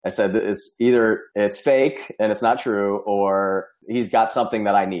I said, it's either it's fake and it's not true, or he's got something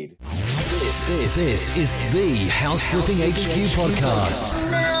that I need. This is the House Flipping HQ podcast.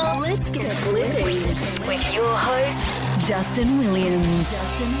 Now let's get flipping with your host, Justin Williams.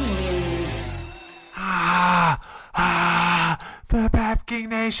 The Pep King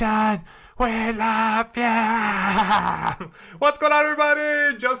Nation, we love you. What's going on,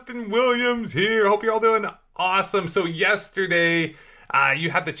 everybody? Justin Williams here. Hope you're all doing awesome. So yesterday, you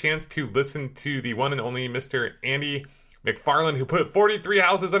had the chance to listen to the one and only Mr. Andy McFarland, who put 43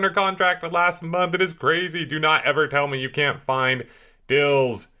 houses under contract last month. It is crazy. Do not ever tell me you can't find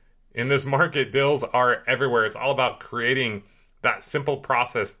deals in this market. Deals are everywhere. It's all about creating that simple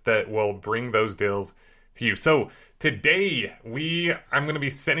process that will bring those deals to you. So today I'm going to be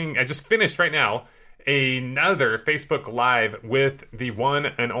sending, I just finished right now, another Facebook Live with the one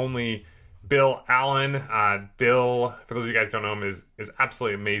and only Bill Allen. Bill, for those of you guys who don't know him, is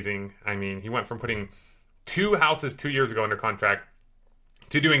absolutely amazing. I mean, he went from putting 2 houses 2 years ago under contract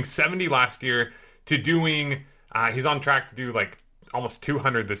to doing 70 last year to doing, he's on track to do like almost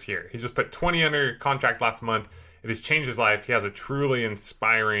 200 this year. He just put 20 under contract last month. It has changed his life. He has a truly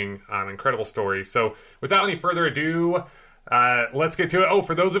inspiring, incredible story. So without any further ado, let's get to it. Oh,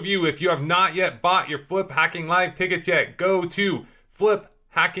 for those of you, if you have not yet bought your Flip Hacking Live tickets yet, go to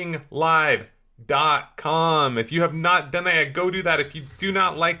fliphackinglive.com. If you have not done that yet, go do that. If you do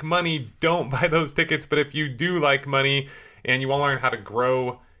not like money, don't buy those tickets. But if you do like money and you want to learn how to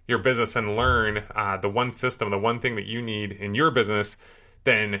grow your business and learn the one system, the one thing that you need in your business,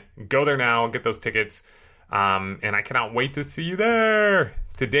 then go there now, get those tickets. And I cannot wait to see you there.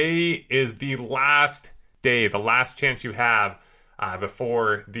 Today is the last day, the last chance you have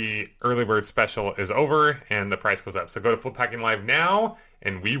before the early bird special is over and the price goes up. So go to Flip Hacking Live now,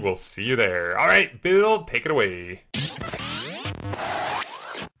 and we will see you there. All right, Bill, take it away.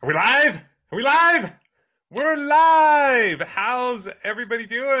 Are we live? Are we live? We're live. How's everybody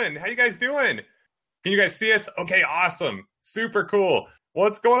doing? How you guys doing? Can you guys see us? Okay, awesome. Super cool.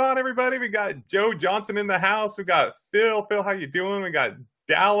 What's going on, everybody? We got Joe Johnson in the house. We got Phil. Phil, how you doing? We got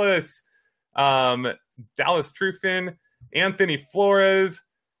Dallas. Dallas Trufin. Anthony Flores.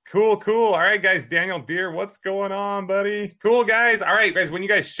 Cool. All right, guys. Daniel Deere, what's going on, buddy? Cool, guys. All right, guys, when you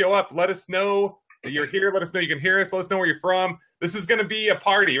guys show up, let us know that you're here. Let us know you can hear us. Let us know where you're from. This is going to be a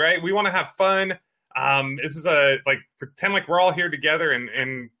party, right? We want to have fun. This is pretend like we're all here together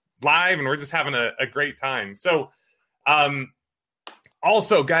and live, and we're just having a great time. So,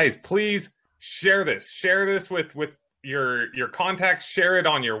 also, guys, please share this. Share this with your contacts. Share it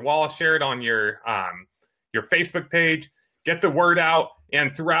on your wall. Share it on your Facebook page. Get the word out.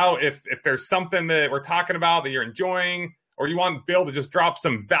 And throughout, if there's something that we're talking about that you're enjoying, or you want Bill to just drop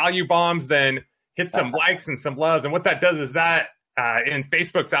some value bombs, then hit some likes and some loves. And what that does is that in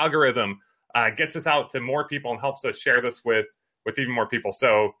Facebook's algorithm gets us out to more people and helps us share this with even more people.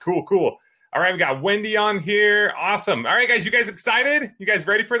 So cool. All right, we got Wendy on here. Awesome. All right, guys, you guys excited? You guys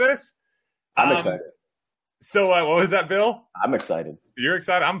ready for this? I'm excited. So what was that, Bill? I'm excited. You're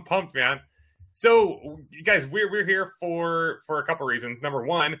excited? I'm pumped, man. So, you guys, we're here for a couple reasons. Number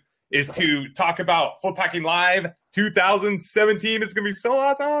one is to talk about Flip Hacking Live 2017. It's going to be so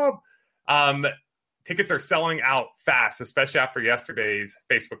awesome. Tickets are selling out fast, especially after yesterday's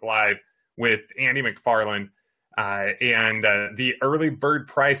Facebook Live with Andy McFarland. And the early bird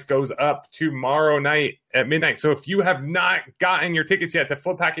price goes up tomorrow night at midnight. So if you have not gotten your tickets yet to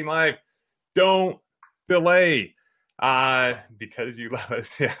Flip Hacking Live, don't delay because you love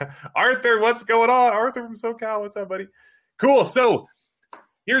us. Yeah. Arthur, what's going on? Arthur from SoCal, what's up, buddy? Cool. So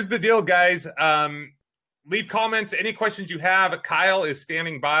here's the deal, guys. Leave comments, any questions you have. Kyle is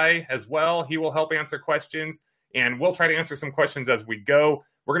standing by as well. He will help answer questions, and we'll try to answer some questions as we go.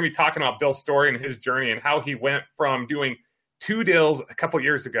 We're going to be talking about Bill's story and his journey and how he went from doing 2 deals a couple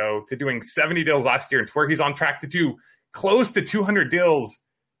years ago to doing 70 deals last year, and to where he's on track to do close to 200 deals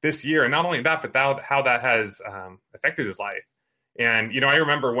this year. And not only that, but how that has affected his life. And, I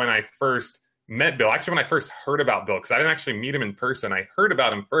remember when I first met Bill, actually when I first heard about Bill, because I didn't actually meet him in person. I heard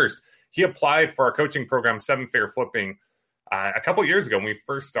about him first. He applied for our coaching program, 7 Figure Flipping, a couple years ago when we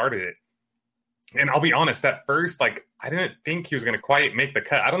first started it. And I'll be honest, at first, I didn't think he was going to quite make the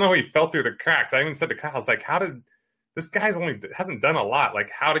cut. I don't know how he fell through the cracks. I even said to Kyle, I was like, this guy's hasn't done a lot.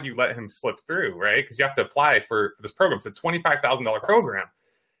 How did you let him slip through, right? Because you have to apply for this program. It's a $25,000 program.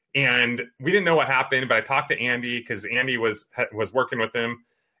 And we didn't know what happened, but I talked to Andy because Andy was working with him.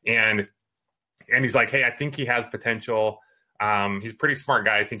 And Andy's like, hey, I think he has potential. He's a pretty smart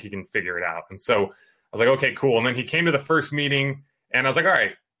guy. I think he can figure it out. And so I was like, okay, cool. And then he came to the first meeting, and I was like, all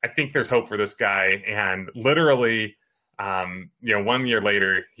right, I think there's hope for this guy. And literally 1 year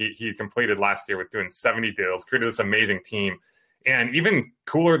later, he completed last year with doing 70 deals, created this amazing team. And even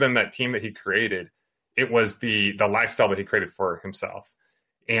cooler than that team that he created, it was the lifestyle that he created for himself.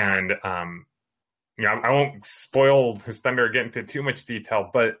 And, I won't spoil his thunder or get into too much detail,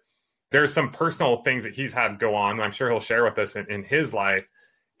 but there's some personal things that he's had go on. I'm sure he'll share with us in his life.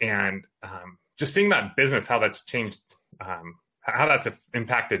 And just seeing that business, how that's changed, how that's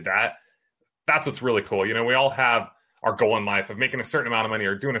impacted that's what's really cool. We all have our goal in life of making a certain amount of money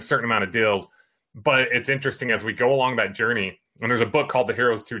or doing a certain amount of deals. But it's interesting as we go along that journey, and there's a book called The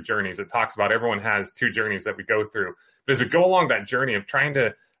Hero's Two Journeys. It talks about everyone has two journeys that we go through. But as we go along that journey of trying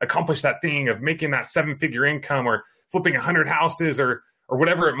to accomplish that thing of making that 7-figure income or flipping 100 houses or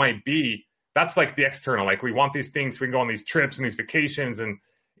whatever it might be, that's like the external. Like we want these things, so we can go on these trips and these vacations and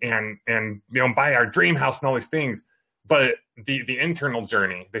buy our dream house and all these things. But the internal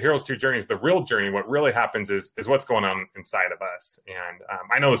journey, the Hero's Two Journeys, the real journey, what really happens is what's going on inside of us. And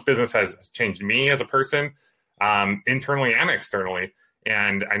I know this business has changed me as a person, internally and externally.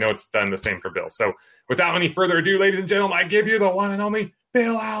 And I know it's done the same for Bill. So without any further ado, ladies and gentlemen, I give you the one and only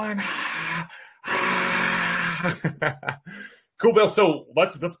Bill Allen. Cool, Bill. So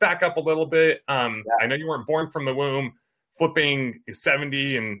let's back up a little bit. I know you weren't born from the womb flipping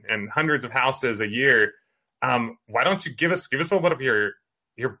 70 and hundreds of houses a year. Why don't you give us a little bit of your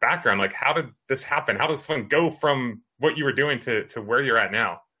background? Like, how did this happen? How does someone go from what you were doing to where you're at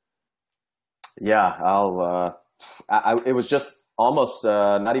now? Yeah, it was just almost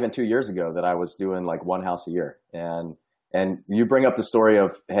not even 2 years ago that I was doing like one house a year. And you bring up the story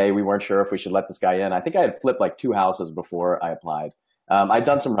of, hey, we weren't sure if we should let this guy in. I think I had flipped like 2 houses before I applied. I'd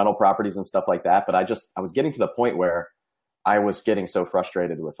done some rental properties and stuff like that, but I was getting to the point where I was getting so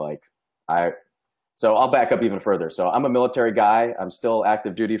frustrated with so I'll back up even further. So I'm a military guy. I'm still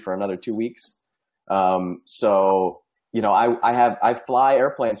active duty for another 2 weeks. So, I fly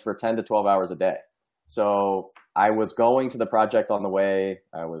airplanes for 10 to 12 hours a day. So I was going to the project on the way.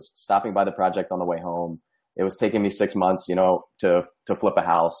 I was stopping by the project on the way home. It was taking me 6 months, to flip a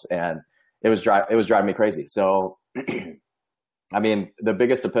house, and it was driving me crazy. So, I mean, the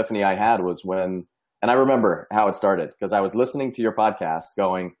biggest epiphany I had was and I remember how it started because I was listening to your podcast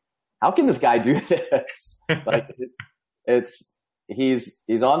going, how can this guy do this? Like he's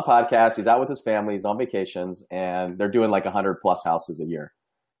on podcasts, he's out with his family, he's on vacations, and they're doing like 100+ houses a year.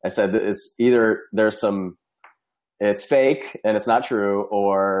 I said, it's either it's fake and it's not true,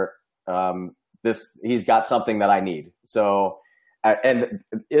 or he's got something that I need. So, and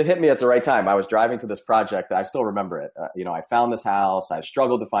it hit me at the right time. I was driving to this project. I still remember it. I found this house. I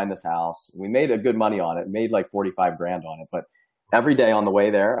struggled to find this house. We made a good money on it, made like 45 grand on it, but every day on the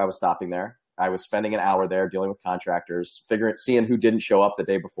way there, I was stopping there. I was spending an hour there dealing with contractors, seeing who didn't show up the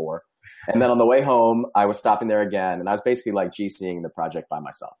day before. And then on the way home, I was stopping there again. And I was basically like GCing the project by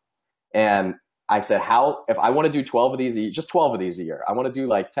myself. And I said, if I want to do 12 of these, just 12 of these a year, I want to do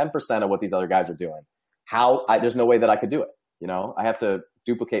like 10% of what these other guys are doing. There's no way that I could do it. I have to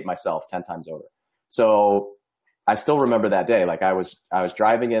duplicate myself 10 times over. So I still remember that day. Like I was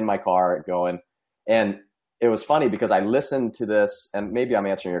driving in my car going, and it was funny because I listened to this, and maybe I'm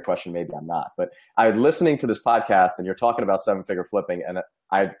answering your question, maybe I'm not, but I was listening to this podcast and you're talking about 7-figure flipping, and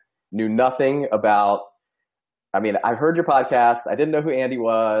I knew nothing about, I heard your podcast. I didn't know who Andy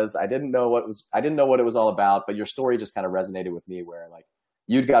was. I didn't know what it was all about, but your story just kind of resonated with me where like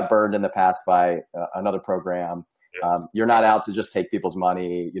you'd got burned in the past by another program. Yes. You're not out to just take people's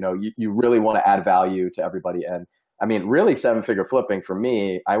money. You really want to add value to everybody. And really 7-figure flipping for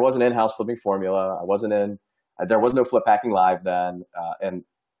me, I wasn't in House Flipping Formula. There was no Flip Hacking Live then. And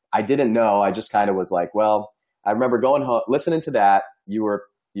I didn't know. I just kind of was like, well, I remember going home, listening to that. You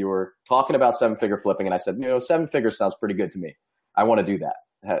were talking about 7-figure flipping. And I said, 7 figures sounds pretty good to me. I want to do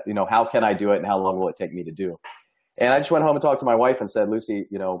that. How can I do it and how long will it take me to do? And I just went home and talked to my wife and said, Lucy,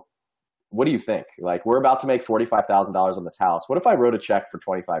 what do you think? Like, we're about to make $45,000 on this house. What if I wrote a check for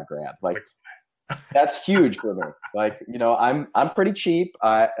 25 grand? Like, that's huge for me. Like, I'm pretty cheap.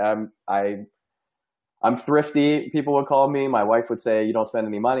 I'm thrifty. People would call me. My wife would say, you don't spend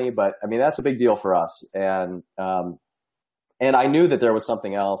any money, but that's a big deal for us. And I knew that there was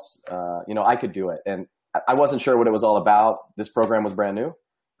something else, I could do it. And I wasn't sure what it was all about. This program was brand new.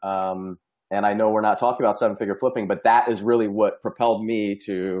 And I know we're not talking about 7-figure flipping, but that is really what propelled me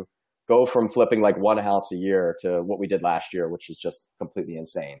to go from flipping like one house a year to what we did last year, which is just completely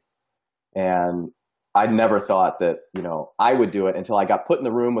insane. And I never thought that, I would do it until I got put in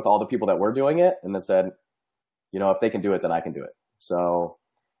the room with all the people that were doing it and then said, if they can do it, then I can do it. So,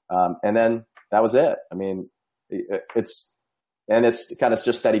 and then that was it. It's kind of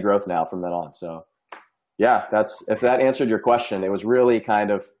just steady growth now from then on. So Yeah, if that answered your question, it was really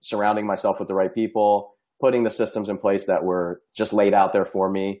kind of surrounding myself with the right people, putting the systems in place that were just laid out there for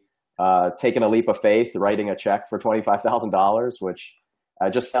me, taking a leap of faith, writing a check for $25,000, which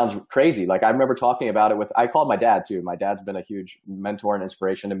just sounds crazy. Like I remember talking about it I called my dad too. My dad's been a huge mentor and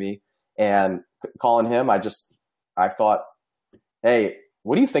inspiration to me, and calling him, I thought, hey,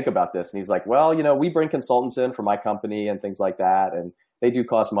 what do you think about this? And he's like, well, we bring consultants in for my company and things like that, and they do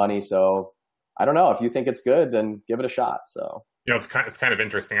cost money. So I don't know, if you think it's good, then give it a shot. So, it's kind of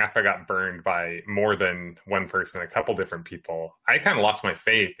interesting. After I got burned by more than one person, a couple different people, I kind of lost my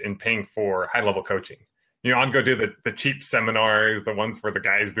faith in paying for high level coaching. I'd go do the cheap seminars, the ones where the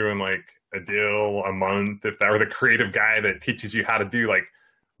guy's doing like a deal a month, or the creative guy that teaches you how to do like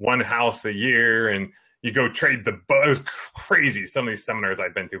one house a year, and you go trade the book. It was crazy. Some of these seminars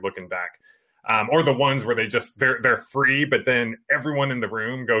I've been to looking back. Or the ones where they're free, but then everyone in the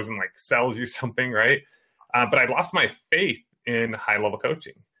room goes and like sells you something, right? But I lost my faith in high level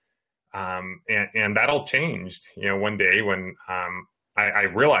coaching. And that all changed, one day when I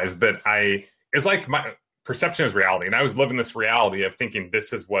realized that it's like my perception is reality. And I was living this reality of thinking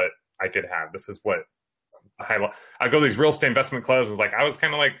this is what I could have. This is what I go to these real estate investment clubs. And I was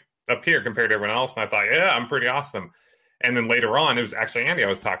kind of like up here compared to everyone else. And I thought, yeah, I'm pretty awesome. And then later on, it was actually Andy I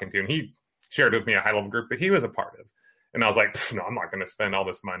was talking to, and he shared with me a high level group that he was a part of. And I was like, no, I'm not going to spend all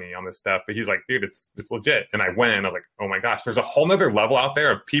this money on this stuff. But he's like, dude, it's legit. And I went and I was like, oh my gosh, there's a whole nother level out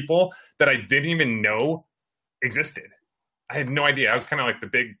there of people that I didn't even know existed. I had no idea. I was kind of like the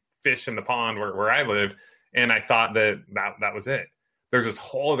big fish in the pond where I lived. And I thought that was it. There's this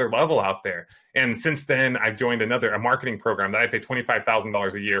whole other level out there. And since then, I've joined a marketing program that I pay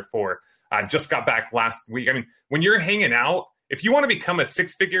 $25,000 a year for. I just got back last week. I mean, when you're hanging out, if you want to become a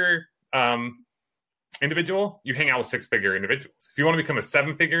six-figure individual, you hang out with six-figure individuals. If you want to become a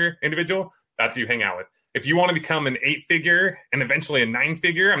seven-figure individual, that's who you hang out with. If you want to become an eight-figure and eventually a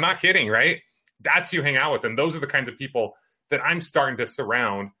nine-figure, I'm not kidding, right? That's who you hang out with. And those are the kinds of people that I'm starting to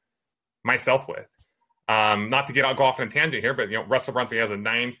surround myself with. Not to go off on a tangent here, but Russell Brunson has a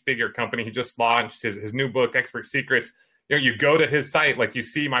 9-figure company. He just launched his new book, Expert Secrets. You go to his site, like you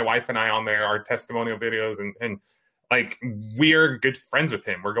see my wife and I on there, our testimonial videos, and like we're good friends with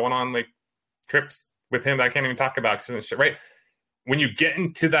him. We're going on like trips with him that I can't even talk about, right? When you get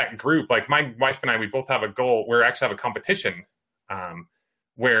into that group, like my wife and I, we both have a goal. We actually have a competition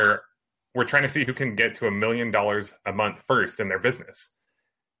where we're trying to see who can get to $1 million a month first in their business.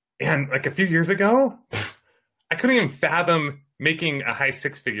 And like a few years ago, I couldn't even fathom making a high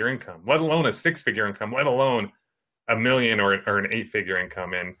 6-figure income, let alone a 6-figure income, let alone $1 million or an 8-figure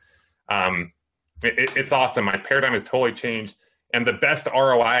income. And it's awesome. My paradigm has totally changed. And the best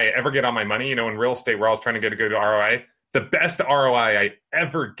ROI I ever get on my money, in real estate where I was trying to get a good ROI, the best ROI I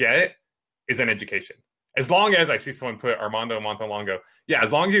ever get is an education. As long as I see someone put Armando Montalongo. Yeah,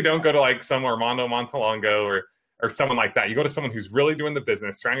 as long as you don't go to like some Armando Montalongo or someone like that. You go to someone who's really doing the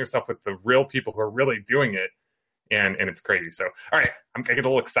business, surround yourself with the real people who are really doing it. And it's crazy. So, all right, I get a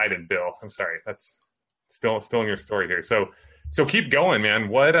little excited, Bill. I'm sorry. That's still in your story here. So keep going, man.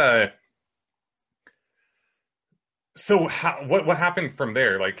 What happened from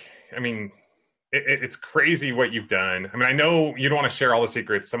there? Like, I mean, it's crazy what you've done. I mean, I know you don't want to share all the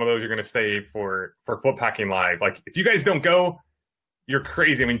secrets. Some of those you're going to save for Flip Packing Live. Like, if you guys don't go, you're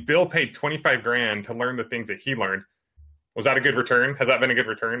crazy. I mean, Bill paid $25,000 to learn the things that he learned. Was that a good return? Has that been a good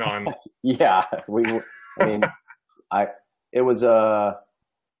return on? Yeah, it was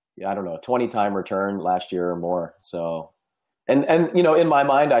I don't know, a 20-time return last year or more. So, and in my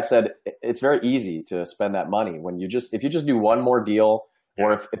mind, I said it's very easy to spend that money when if you just do one more deal,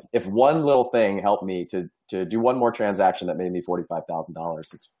 or if one little thing helped me to do one more transaction that made me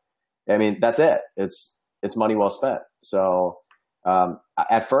 $45,000. I mean, that's it. It's money well spent. So.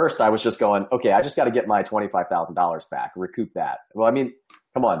 At first I was just going, okay, I just got to get my $25,000 back, recoup that. Well, I mean,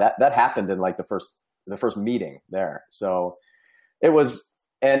 come on, that happened in like the first meeting there. So it was,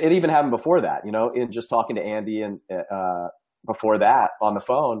 and it even happened before that, in just talking to Andy and, before that on the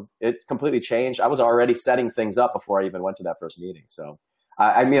phone, it completely changed. I was already setting things up before I even went to that first meeting. So,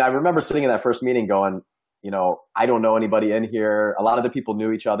 I mean, I remember sitting in that first meeting going, I don't know anybody in here. A lot of the people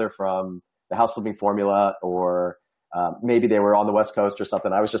knew each other from the house flipping formula, or maybe they were on the West Coast or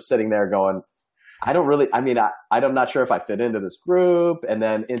something. I was just sitting there going, I'm not sure if I fit into this group. And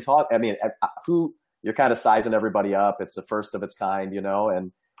then you're kind of sizing everybody up. It's the first of its kind,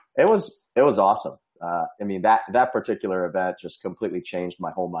 and it was awesome. I mean, that particular event just completely changed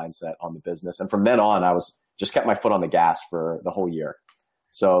my whole mindset on the business. And from then on, I was just kept my foot on the gas for the whole year.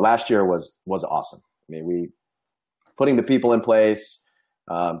 So last year was awesome. I mean, putting the people in place,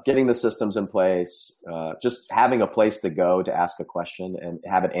 getting the systems in place, just having a place to go to ask a question and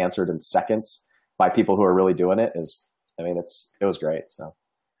have it answered in seconds by people who are really doing it it was great. So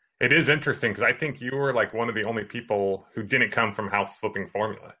it is interesting because I think you were like one of the only people who didn't come from house flipping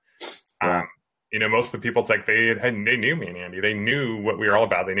formula. Yeah. Most of the people, it's like they knew me and Andy. They knew what we were all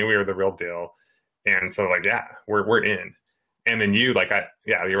about. They knew we were the real deal. And so like, yeah, we're in. And then you, like,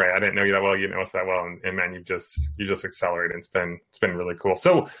 you're right. I didn't know you that well. You know us that well. And man, you just accelerated. It's been really cool.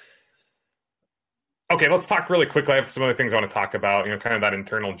 So, okay, let's talk really quickly. I have some other things I want to talk about, kind of that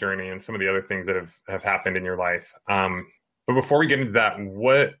internal journey and some of the other things that have happened in your life. But before we get into that,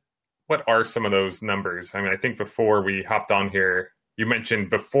 what are some of those numbers? I mean, I think before we hopped on here, you mentioned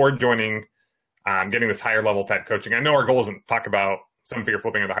before joining, getting this higher level type coaching. I know our goal isn't to talk about seven-figure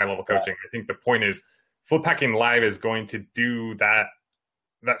flipping or the high level coaching. I think the point is Flip Hacking Live is going to do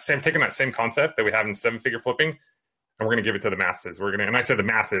taking that same concept that we have in seven-figure flipping, and we're going to give it to the masses. And I said the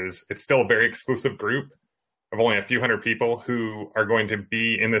masses, it's still a very exclusive group of only a few hundred people who are going to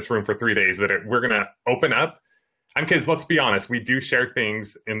be in this room for 3 days we're going to open up. Because let's be honest, we do share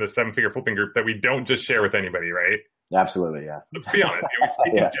things in the seven-figure flipping group that we don't just share with anybody, right? Absolutely, yeah. Let's be honest. We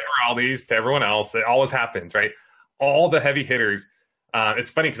speak in generalities to everyone else. It always happens, right? All the heavy hitters. It's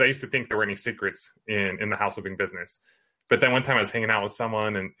funny because I used to think there were any secrets in the house flipping business. But then one time I was hanging out with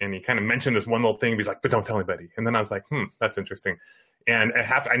someone and he kind of mentioned this one little thing. He's like, but don't tell anybody. And then I was like, that's interesting. And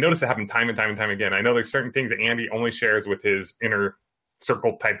I noticed it happen time and time and time again. I know there's certain things that Andy only shares with his inner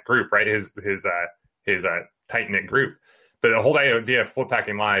circle type group, right? His tight-knit group. But the whole idea of Flip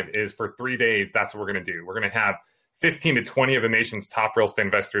Hacking Live is for 3 days, that's what we're going to do. We're going to have 15 to 20 of the nation's top real estate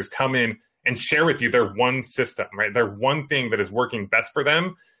investors come in and share with you their one system, right? Their one thing that is working best for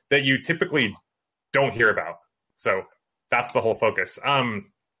them that you typically don't hear about. So that's the whole focus.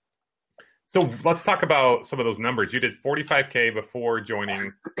 So let's talk about some of those numbers. You did 45K before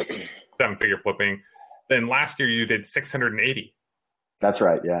joining seven-figure flipping. Then last year you did 680. That's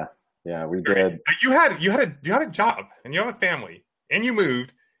right. Yeah. Yeah, we did. You had a job and you have a family and you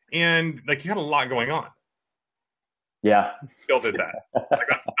moved and like you had a lot going on. Yeah. Still did that. Like,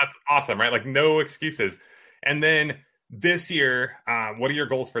 that's awesome, right? Like no excuses. And then this year, what are your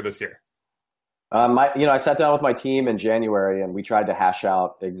goals for this year? I sat down with my team in January and we tried to hash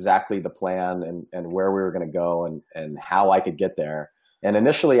out exactly the plan and where we were going to go and how I could get there. And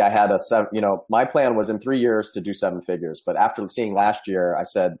initially I had my plan was in 3 years to do seven figures. But after seeing last year, I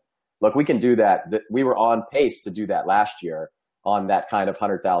said, look, we can do that. We were on pace to do that last year on that kind of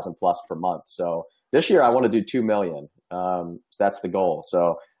 100,000 plus per month. So this year I want to do 2 million. So that's the goal.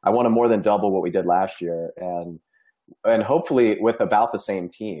 So I want to more than double what we did last year and hopefully with about the same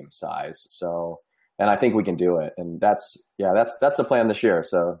team size. So, and I think we can do it. And that's the plan this year.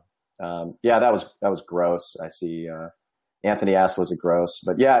 So, that was gross. I see, Anthony asked, was it gross?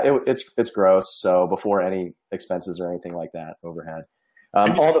 But yeah, it's gross. So before any expenses or anything like that, overhead.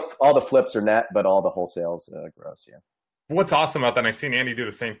 All the flips are net, but all the wholesales gross. Yeah. What's awesome about that? And I've seen Andy do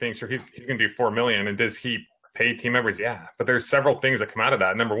the same thing. Sure, he's going to do 4 million. And does he pay team members? Yeah, but there's several things that come out of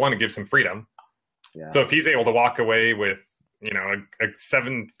that. Number one, it gives him freedom. Yeah. So if he's able to walk away with a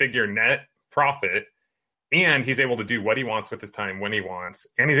 7-figure net profit, and he's able to do what he wants with his time when he wants,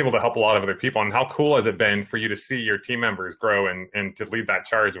 and he's able to help a lot of other people. And how cool has it been for you to see your team members grow and to lead that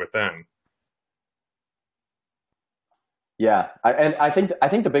charge with them? Yeah, I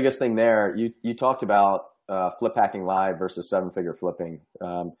think the biggest thing there, you talked about Flip Hacking Live versus seven-figure flipping.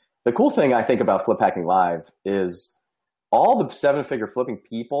 The cool thing I think about Flip Hacking Live is all the seven-figure flipping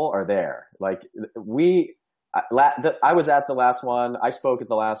people are there. Like I was at the last one, I spoke at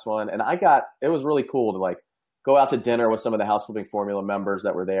the last one, and it was really cool to like go out to dinner with some of the House Flipping Formula members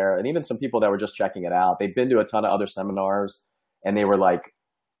that were there, and even some people that were just checking it out. They'd been to a ton of other seminars, and they were like,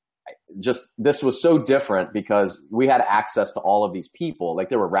 this was so different because we had access to all of these people. Like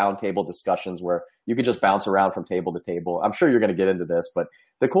there were roundtable discussions where you could just bounce around from table to table. I'm sure you're going to get into this, but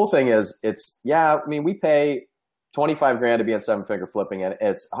the cool thing is we pay 25 grand to be in seven-figure flipping, and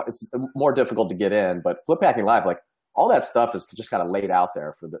it's more difficult to get in. But Flip Hacking Live, like all that stuff is just kind of laid out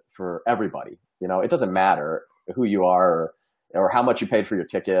there for everybody. It doesn't matter who you are or how much you paid for your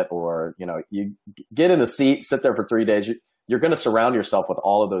ticket, or you get in the seat, sit there for 3 days. You're going to surround yourself with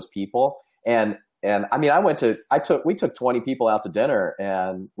all of those people. And I mean, we took 20 people out to dinner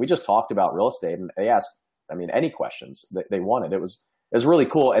and we just talked about real estate, and they asked, any questions that they wanted. It was really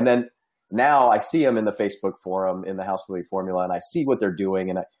cool. And then now I see them in the Facebook forum, in the House Flipping Formula, and I see what they're doing.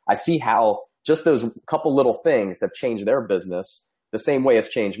 And I see how just those couple little things have changed their business the same way it's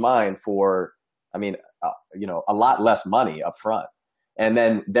changed mine for, a lot less money up front. And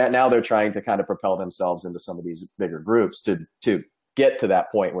then now they're trying to kind of propel themselves into some of these bigger groups to get to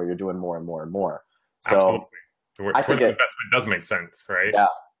that point where you're doing more and more and more. So Absolutely. I think investment does make sense, right? Yeah.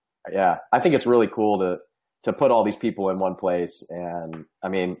 Yeah. I think it's really cool to put all these people in one place. And I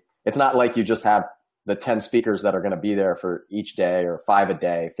mean, it's not like you just have the 10 speakers that are going to be there for each day, or 5 a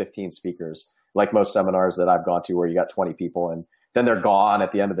day, 15 speakers, like most seminars that I've gone to where you got 20 people and then they're gone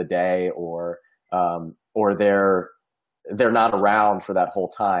at the end of the day, or they're not around for that whole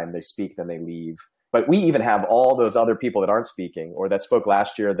time. They speak, then they leave. But we even have all those other people that aren't speaking or that spoke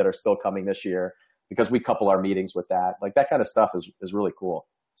last year that are still coming this year, because we couple our meetings with that. Like, that kind of stuff is really cool.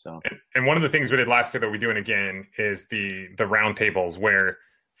 So, and one of the things we did last year that we're doing again is the round tables, where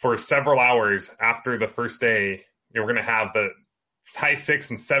for several hours after the first day, we're going to have the high 6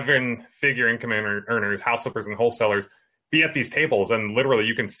 and 7 figure income earners, house flippers, and wholesalers be at these tables, and literally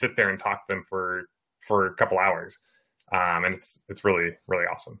you can sit there and talk to them for a couple hours, and it's really, really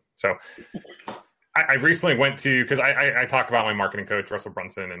awesome. So I recently went to, because I talk about my marketing coach Russell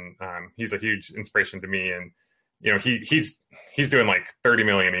Brunson, and he's a huge inspiration to me, and he's doing like 30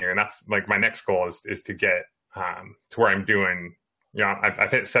 million a year, and that's like my next goal is to get to where I'm doing.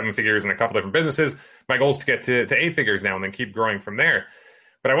 I've hit 7 figures in a couple different businesses. My goal is to get to 8 figures now and then keep growing from there.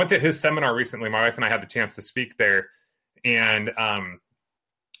 But I went to his seminar recently. My wife and I had the chance to speak there. And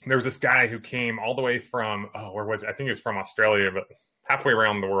there was this guy who came all the way from, where was it? I think he was from Australia, but halfway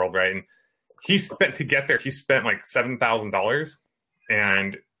around the world, right? And he spent like $7,000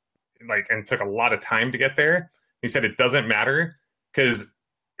 and took a lot of time to get there. He said, it doesn't matter, because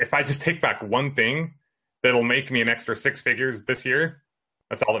if I just take back one thing that'll make me an extra 6 figures this year,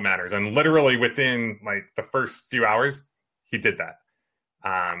 that's all that matters. And literally within like the first few hours, he did that.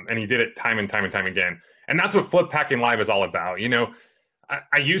 And he did it time and time and time again. And that's what Flip Packing Live is all about.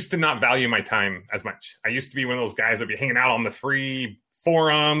 I used to not value my time as much. I used to be one of those guys that be hanging out on the free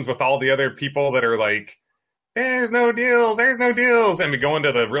forums with all the other people that are like, there's no deals, and we go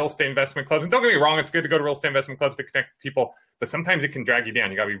into the real estate investment clubs. And don't get me wrong, it's good to go to real estate investment clubs to connect with people, but sometimes it can drag you down.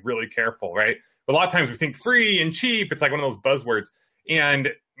 You got to be really careful, right? But a lot of times we think free and cheap. It's like one of those buzzwords. And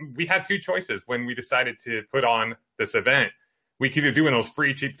we had 2 choices when we decided to put on this event. We could either do those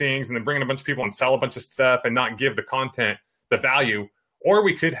free, cheap things and then bring in a bunch of people and sell a bunch of stuff and not give the content the value, or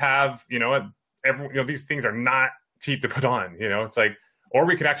we could have, these things are not cheap to put on. It's like, or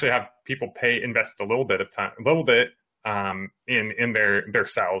we could actually have people invest a little bit of time, in their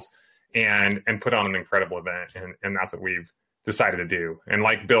selves and put on an incredible event. And that's what we've decided to do. And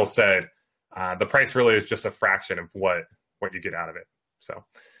like Bill said, the price really is just a fraction of what you get out of it. So,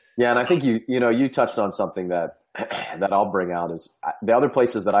 yeah. And I think you touched on something that I'll bring out is the other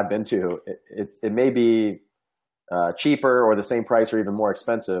places that I've been to. It may be cheaper or the same price or even more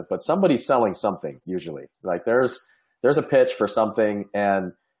expensive, but somebody's selling something usually. Like there's a pitch for something,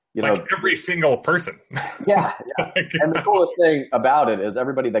 and every single person. Yeah. And the coolest thing about it is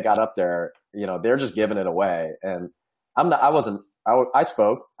everybody that got up there, they're just giving it away. And I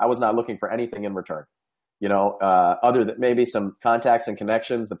spoke. I was not looking for anything in return. Other than maybe some contacts and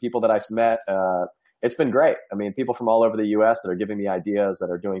connections, the people that I met, it's been great. I mean, people from all over the U.S. that are giving me ideas, that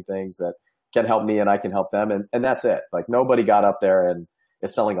are doing things that can help me and I can help them. And that's it. Like, nobody got up there and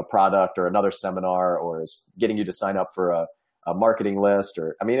is selling a product or another seminar or is getting you to sign up for a marketing list,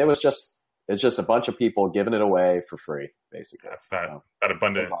 it's just a bunch of people giving it away for free, basically. That's that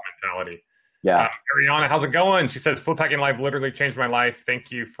abundant mentality. Yeah. Ariana, how's it going? She says, Flip Packing Live literally changed my life.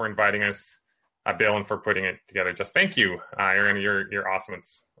 Thank you for inviting us, Bill, and for putting it together. Just thank you, Ariana. You're awesome.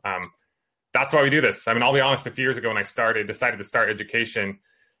 It's, that's why we do this. I mean, I'll be honest, a few years ago when I decided to start education,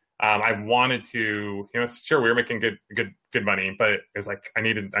 I wanted to, sure, we were making good money, but it's like, I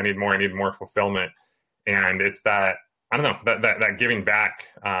need more fulfillment. And it's that, I don't know, that giving back,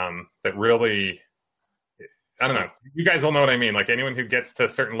 that really, I don't know, you guys all know what I mean. Like, anyone who gets to a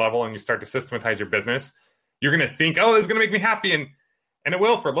certain level and you start to systematize your business, you're going to think, oh, this is going to make me happy. And it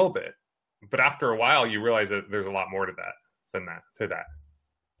will for a little bit, but after a while, you realize that there's a lot more to that.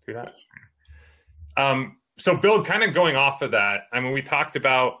 So Bill, kind of going off of that, I mean, we talked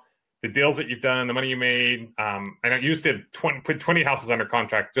about the deals that you've done, the money you made. I know you just did put 20 houses under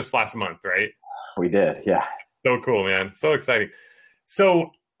contract just last month, right? We did. Yeah. So cool, man. So exciting.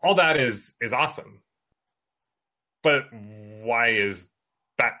 So all that is awesome. But why is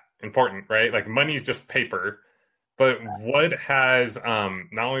that important, right? Like, money is just paper, but what has,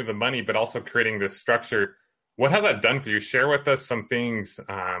 not only the money, but also creating this structure, what has that done for you? Share with us some things,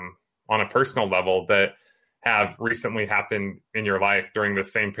 on a personal level that have recently happened in your life during the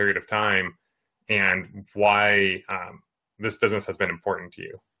same period of time, and why, this business has been important to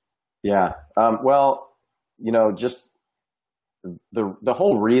you. Yeah. Just the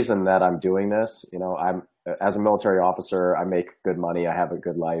whole reason that I'm doing this, as a military officer, I make good money. I have a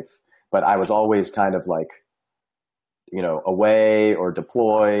good life, but I was always kind of like, away or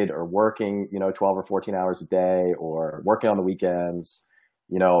deployed or working, 12 or 14 hours a day or working on the weekends,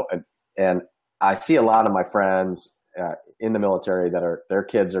 and I see a lot of my friends in the military that their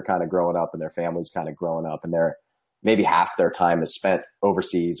kids are kind of growing up and their families kind of growing up, and maybe half their time is spent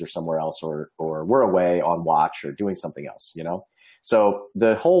overseas or somewhere else, or we're away on watch or doing something else, So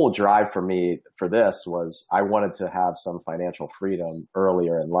the whole drive for me for this was I wanted to have some financial freedom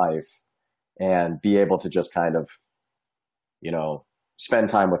earlier in life and be able to just kind of, spend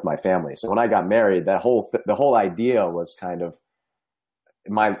time with my family. So when I got married, the whole idea was kind of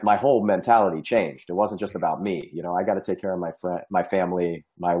my whole mentality changed. It wasn't just about me. I got to take care of my family,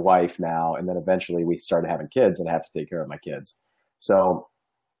 my wife now, and then eventually we started having kids and I have to take care of my kids. So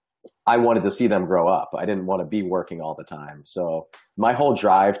I wanted to see them grow up. I didn't want to be working all the time. So my whole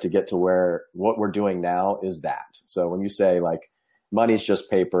drive to get to what we're doing now is that. So when you say like money's just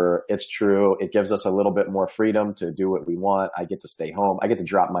paper, it's true. It gives us a little bit more freedom to do what we want. I get to stay home. I get to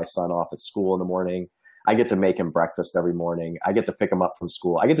drop my son off at school in the morning. I get to make him breakfast every morning. I get to pick him up from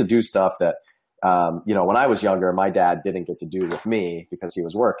school. I get to do stuff that, when I was younger, my dad didn't get to do with me because he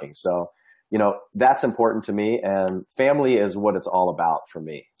was working. So, that's important to me, and family is what it's all about for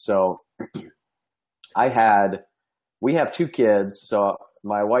me. So we have 2 kids. So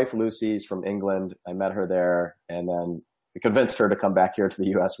my wife, Lucy's from England. I met her there, and then I convinced her to come back here to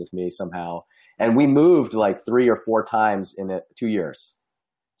the US with me somehow. And we moved like 3 or 4 times in 2 years.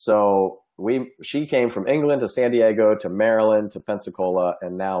 So she came from England to San Diego to Maryland to Pensacola,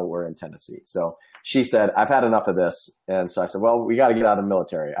 and now we're in Tennessee. So she said, I've had enough of this. And so I said, well, we got to get out of the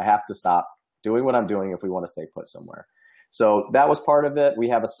military. I have to stop doing what I'm doing if we want to stay put somewhere. So that was part of it. We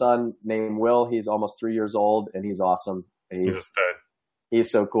have a son named Will. He's almost 3 years old, and he's awesome.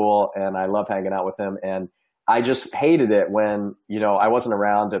 He's so cool, and I love hanging out with him. And I just hated it when, I wasn't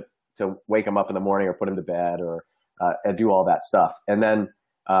around to wake him up in the morning or put him to bed or do all that stuff. And then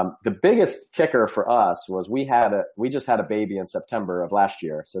the biggest kicker for us was we just had a baby in September of last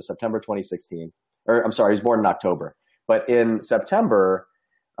year. So September 2016, or I'm sorry, he was born in October. But in September,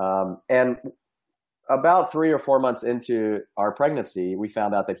 and about 3 or 4 months into our pregnancy, we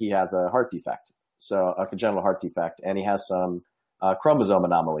found out that he has a heart defect, so a congenital heart defect, and he has some chromosome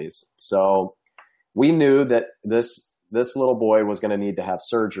anomalies. So we knew that this little boy was going to need to have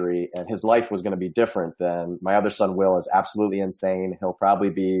surgery, and his life was going to be different than my other son. Will is absolutely insane. He'll probably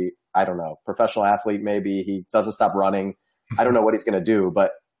be, I don't know, professional athlete maybe. He doesn't stop running. I don't know what he's going to do.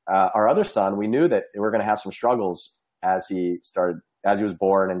 But our other son, we knew that we were going to have some struggles as he was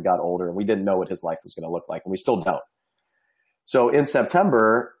born and got older, and we didn't know what his life was going to look like, and we still don't. So in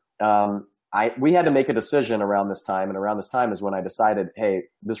September, we had to make a decision around this time, and around this time is when I decided, hey,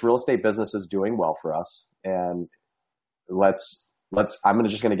 this real estate business is doing well for us, and I'm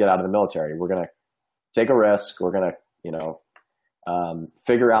just going to get out of the military. We're going to take a risk. We're going to,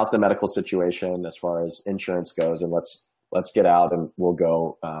 figure out the medical situation as far as insurance goes, and let's get out, and we'll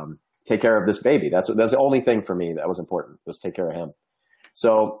go take care of this baby. That's the only thing for me that was important, was take care of him.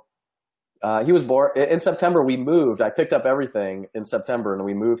 So he was born in September. We moved. I picked up everything in September, and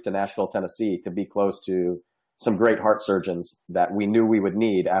we moved to Nashville, Tennessee, to be close to some great heart surgeons that we knew we would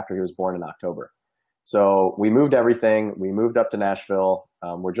need after he was born in October. So we moved everything. We moved up to Nashville.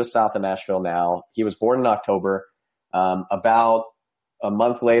 We're just south of Nashville now. He was born in October. About a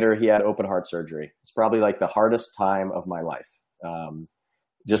month later, he had open heart surgery. It's probably like the hardest time of my life.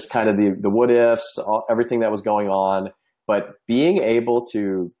 Just kind of the what ifs, everything that was going on, but being able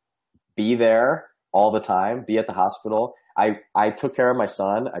to be there all the time, be at the hospital. I took care of my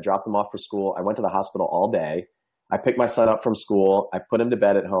son. I dropped him off for school. I went to the hospital all day. I picked my son up from school. I put him to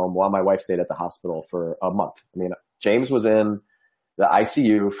bed at home while my wife stayed at the hospital for a month. I mean, James was in the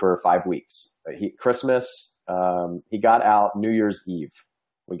ICU for 5 weeks. Christmas, he got out New Year's Eve.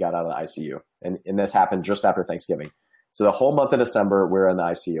 We got out of the ICU, and this happened just after Thanksgiving. So the whole month of December, we're in the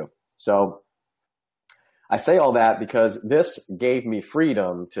ICU. So I say all that because this gave me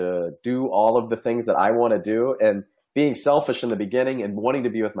freedom to do all of the things that I want to do. And being selfish in the beginning and wanting to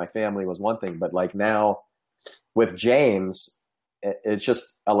be with my family was one thing. But like now with James, it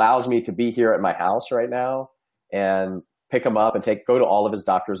just allows me to be here at my house right now and pick him up and go to all of his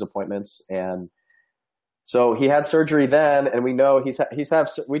doctor's appointments. And so he had surgery then, and we know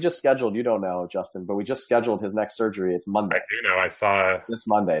we just scheduled, you don't know, Justin, but we just scheduled his next surgery. It's Monday. I do know. I saw this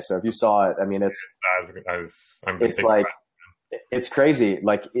Monday. So if you saw it, I mean, it's crazy.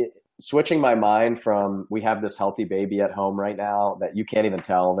 Like switching my mind from, we have this healthy baby at home right now that you can't even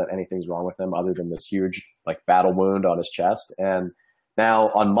tell that anything's wrong with him other than this huge like battle wound on his chest. And now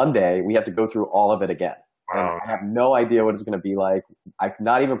on Monday, we have to go through all of it again. And I have no idea what it's going to be like. I'm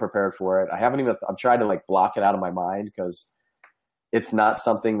not even prepared for it. I'm trying to like block it out of my mind because it's not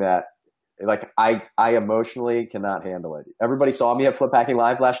something that like I emotionally cannot handle it. Everybody saw me at Flip Packing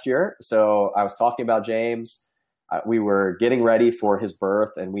Live last year. So I was talking about James. We were getting ready for his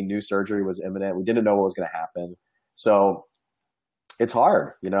birth and we knew surgery was imminent. We didn't know what was going to happen. So it's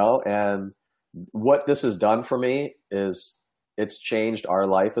hard, and what this has done for me is it's changed our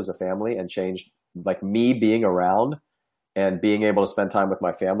life as a family and changed like me being around and being able to spend time with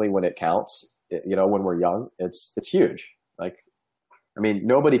my family when it counts, when we're young. It's huge. Like, I mean,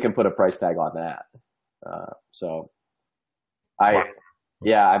 nobody can put a price tag on that.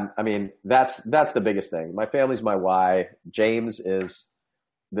 I mean, that's the biggest thing. My family's my why. James is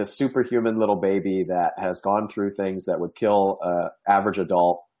this superhuman little baby that has gone through things that would kill an average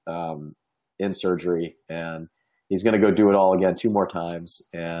adult in surgery. And he's going to go do it all again 2 more times.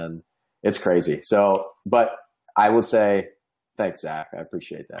 And it's crazy. So, but I would say, thanks, Zach. I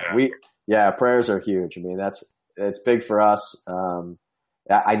appreciate that. Prayers are huge. I mean, it's big for us.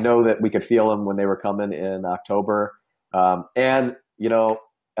 I know that we could feel them when they were coming in October. And,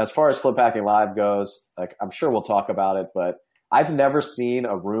 as far as Flip Packing Live goes, like, I'm sure we'll talk about it, but I've never seen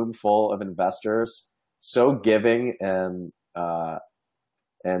a room full of investors so giving and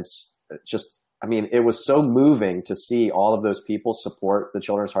just, I mean, it was so moving to see all of those people support the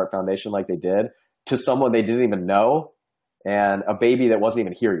Children's Heart Foundation like they did to someone they didn't even know and a baby that wasn't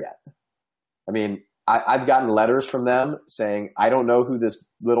even here yet. I mean, I've gotten letters from them saying, I don't know who this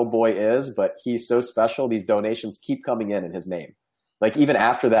little boy is, but he's so special. These donations keep coming in his name. Like even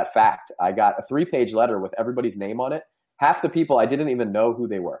after that fact, I got a 3-page letter with everybody's name on it. Half the people, I didn't even know who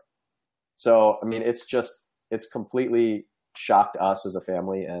they were. So, I mean, it's completely shocked us as a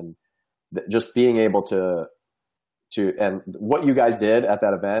family, and just being able to and what you guys did at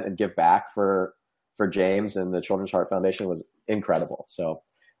that event and give back for James and the Children's Heart Foundation was incredible. So,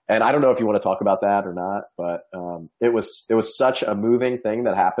 and I don't know if you want to talk about that or not, but it was such a moving thing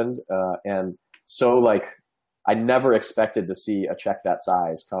that happened. And so like, I never expected to see a check that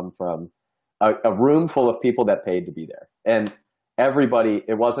size come from a room full of people that paid to be there. And everybody,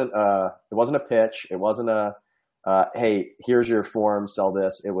 it wasn't a pitch. It wasn't hey, here's your form, sell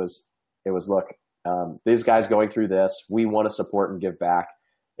this. It was, look, these guys going through this, we want to support and give back.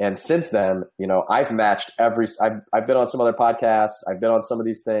 And since then, I've matched I've been on some other podcasts. I've been on some of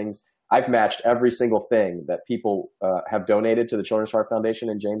these things. I've matched every single thing that people have donated to the Children's Heart Foundation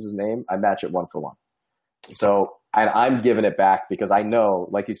in James's name. I match it 1 for 1. So I'm giving it back because I know,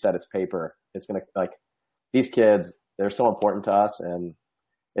 like you said, it's paper. It's going to, like, these kids, they're so important to us. And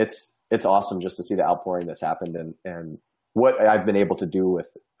it's awesome just to see the outpouring that's happened and what I've been able to do with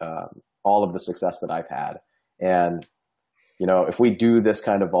all of the success that I've had. And, if we do this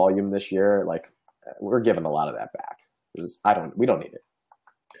kind of volume this year, like, we're giving a lot of that back. We don't need it.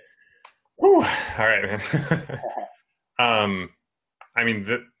 Whew. All right, man. I mean,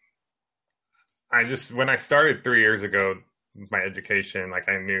 when I started 3 years ago, my education, like,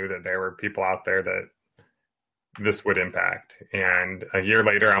 I knew that there were people out there that this would impact. And a year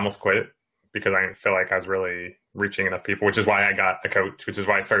later, I almost quit because I didn't feel like I was really reaching enough people, which is why I got a coach, which is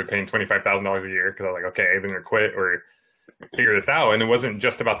why I started paying $25,000 a year. Cause I was like, okay, then you're quit or figure this out. And it wasn't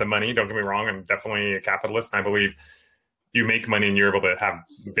just about the money. Don't get me wrong. I'm definitely a capitalist. And I believe you make money and you're able to have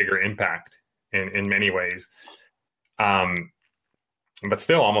bigger impact in many ways. But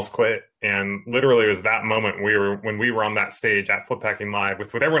still almost quit. And literally it was that moment when we were on that stage at Flip Packing Live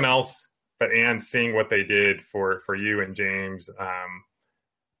with everyone else, and seeing what they did for you and James,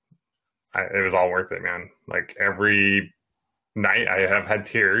 it was all worth it, man. Like, every night I have had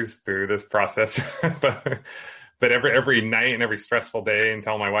tears through this process, but every night and every stressful day and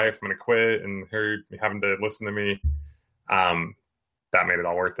telling my wife I'm going to quit and her having to listen to me, that made it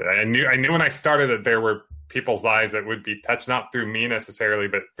all worth it. I knew when I started that there were people's lives that would be touched, not through me necessarily,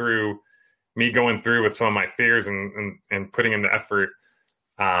 but through me going through with some of my fears and putting in the effort.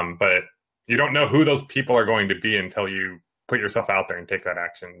 But you don't know who those people are going to be until you put yourself out there and take that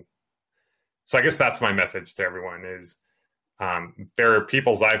action. So I guess that's my message to everyone is, there are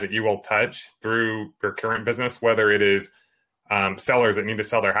people's lives that you will touch through your current business, whether it is sellers that need to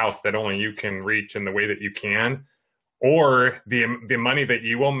sell their house that only you can reach in the way that you can, or the money that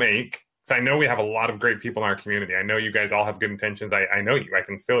you will make. So I know we have a lot of great people in our community. I know you guys all have good intentions. I know you. I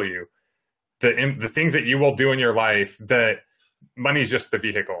can feel you. The things that you will do in your life, that money is just the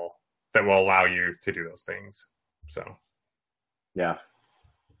vehicle that will allow you to do those things. So, yeah,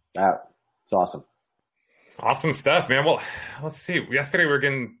 it's awesome. Awesome stuff, man. Well, let's see. Yesterday we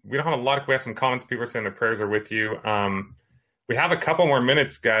don't have a lot of, we have some comments. People are saying their prayers are with you. we have a couple more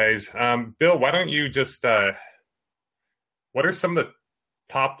minutes, guys. Bill, why don't you just, what are some of the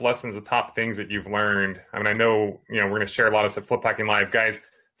top lessons, the top things that you've learned? I mean, I know, we're going to share a lot of stuff at Flip Packing Live. Guys,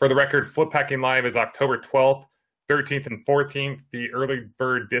 for the record, Flip Packing Live is October 12th, 13th, and 14th. The early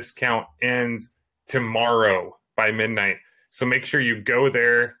bird discount ends tomorrow by midnight. So make sure you go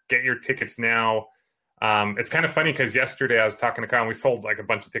there, get your tickets now. It's kind of funny because yesterday I was talking to Kyle, and we sold like a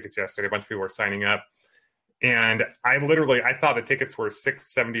bunch of tickets yesterday. A bunch of people were signing up. And I thought the tickets were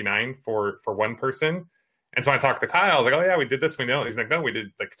 $679 for one person. And so I talked to Kyle. I was like, oh, yeah, we did this. We know. He's like, no, we did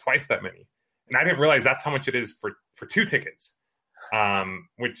like twice that many. And I didn't realize that's how much it is for 2 tickets,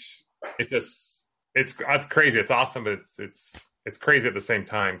 which is just, it's crazy. It's awesome, but it's crazy at the same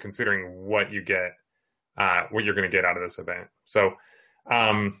time, considering what you get, what you're going to get out of this event. So,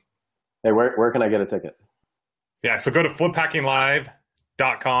 hey, where can I get a ticket? Yeah, so go to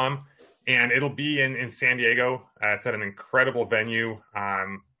flippackinglive.com, and it'll be in San Diego. It's at an incredible venue.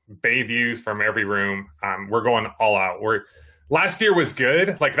 Bay views from every room. We're going all out. Last year was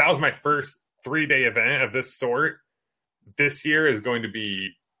good. Like, that was my first 3-day event of this sort. This year is going to be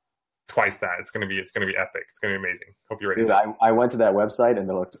twice that. It's going to be epic. It's going to be amazing. Hope you're ready. Dude, I went to that website and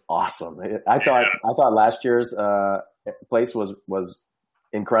it looks awesome. I thought last year's place was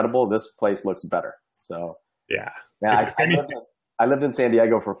incredible. This place looks better. So yeah. I lived in San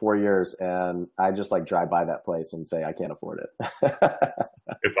Diego for 4 years, and I just like drive by that place and say I can't afford it.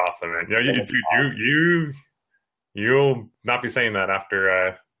 It's awesome, man. You'll not be saying that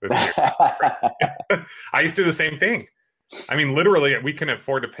after this year. I used to do the same thing. I mean, literally, we couldn't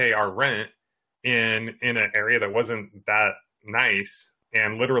afford to pay our rent in an area that wasn't that nice,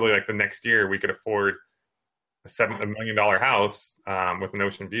 and literally, like the next year, we could afford a $1 million house with an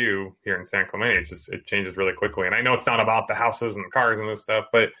ocean view here in San Clemente. It changes really quickly. And I know it's not about the houses and the cars and this stuff,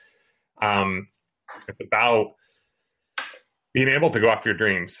 but it's about being able to go after your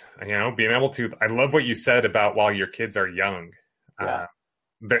dreams, being able to, I love what you said about while your kids are young. Yeah.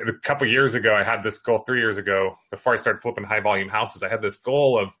 A couple years ago, I had this goal 3 years ago, before I started flipping high volume houses. I had this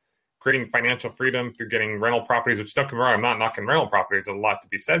goal of creating financial freedom through getting rental properties, which, don't get me wrong, I'm not knocking rental properties. There's a lot to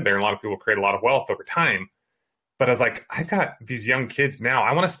be said there. And a lot of people create a lot of wealth over time. But I was like, I got these young kids now.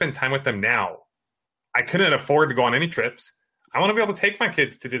 I want to spend time with them now. I couldn't afford to go on any trips. I want to be able to take my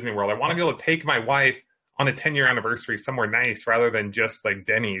kids to Disney World. I want to be able to take my wife on a 10-year anniversary somewhere nice rather than just like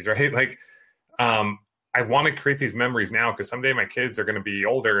Denny's, right? Like, I want to create these memories now, because someday my kids are going to be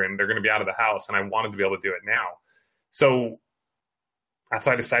older and they're going to be out of the house, and I wanted to be able to do it now. So that's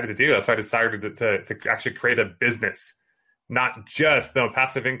what I decided to do. That's why I decided to actually create a business. Not just,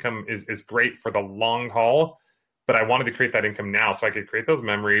 passive income is great for the long haul, but I wanted to create that income now so I could create those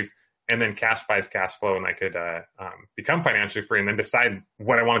memories, and then cash buys cash flow, and I could become financially free and then decide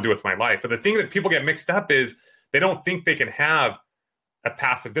what I want to do with my life. But the thing that people get mixed up is they don't think they can have a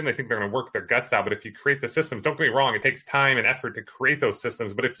passive income. They think they're going to work their guts out. But if you create the systems, don't get me wrong, it takes time and effort to create those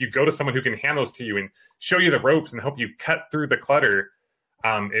systems. But if you go to someone who can hand those to you and show you the ropes and help you cut through the clutter,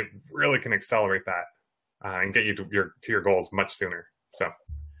 it really can accelerate that and get you to your goals much sooner. So.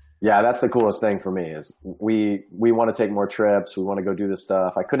 Yeah, that's the coolest thing for me is we want to take more trips. We want to go do this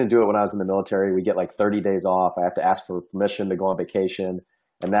stuff. I couldn't do it when I was in the military. We get like 30 days off. I have to ask for permission to go on vacation.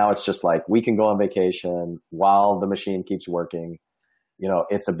 And now it's just like we can go on vacation while the machine keeps working.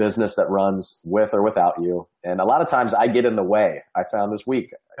 It's a business that runs with or without you. And a lot of times I get in the way. I found this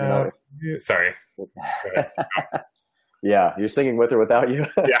week. Sorry. Yeah, you're singing with or without you?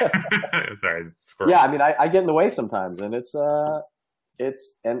 Yeah. Sorry. Yeah, I mean, I get in the way sometimes, and it's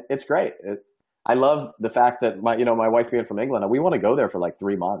great. I love the fact that my wife being from England, we want to go there for like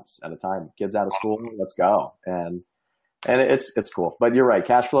 3 months at a time. Kids out of school, let's go. And it's cool. But you're right,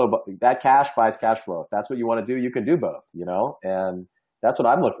 cash flow. But that cash buys cash flow. If that's what you want to do, you can do both. And that's what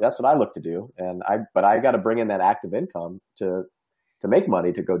I look to do. But I got to bring in that active income to make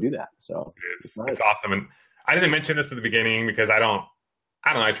money to go do that. So it's awesome. And I didn't mention this at the beginning because I don't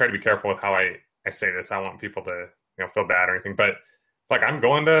know. I try to be careful with how I say this. I don't want people to feel bad or anything, but like, I'm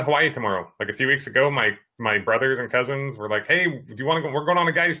going to Hawaii tomorrow. Like a few weeks ago, my brothers and cousins were like, hey, do you want to go? We're going on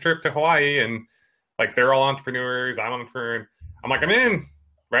a guy's trip to Hawaii. And like, they're all entrepreneurs. I'm an entrepreneur. I'm like, I'm in,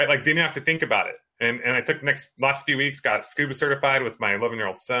 right? Like, didn't have to think about it. And I took last few weeks, got scuba certified with my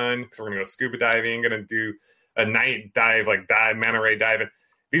 11-year-old son. So we're going to go scuba diving, going to do a night dive, like manta ray dive. And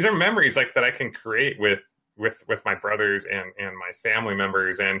these are memories like that I can create with my brothers and my family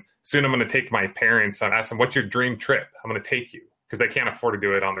members. And soon I'm going to take my parents and ask them, what's your dream trip? I'm going to take you, because they can't afford to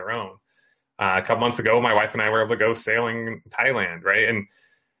do it on their own. A couple months ago, my wife and I were able to go sailing in Thailand, right? And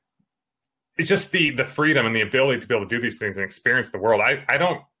it's just the freedom and the ability to be able to do these things and experience the world.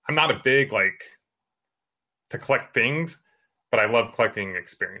 I'm not a big, like, to collect things, but I love collecting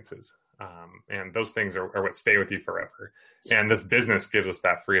experiences. And those things are what stay with you forever. And this business gives us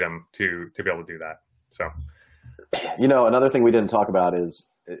that freedom to be able to do that. So, another thing we didn't talk about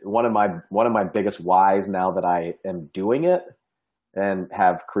is one of my biggest whys now that I am doing it and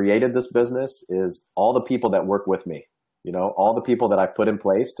have created this business is all the people that work with me, all the people that I've put in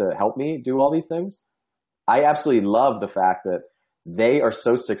place to help me do all these things. I absolutely love the fact that they are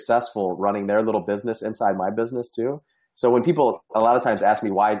so successful running their little business inside my business too. So when people a lot of times ask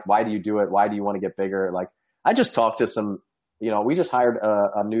me, why do you do it? Why do you want to get bigger? Like, I just talked to some, we just hired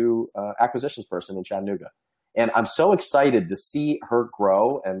a new acquisitions person in Chattanooga, and I'm so excited to see her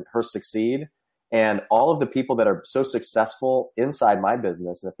grow and her succeed. And all of the people that are so successful inside my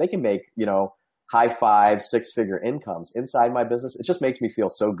business, and if they can make, high 5, 6-figure incomes inside my business, it just makes me feel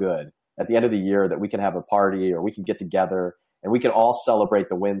so good at the end of the year that we can have a party or we can get together and we can all celebrate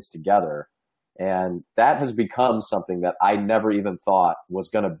the wins together. And that has become something that I never even thought was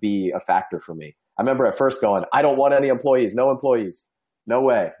going to be a factor for me. I remember at first going, I don't want any employees, no employees, no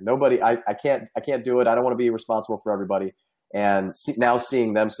way, nobody. I can't do it. I don't want to be responsible for everybody. And now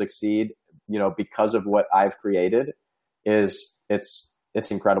seeing them succeed, because of what I've created, it's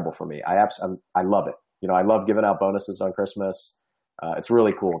incredible for me. I love it. I love giving out bonuses on Christmas. It's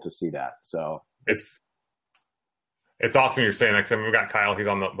really cool to see that. So it's awesome you're saying that, because we've got Kyle. He's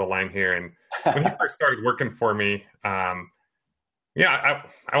on the line here. And when he first started working for me, I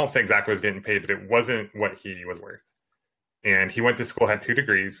won't say exactly what he was getting paid, but it wasn't what he was worth. And he went to school, had 2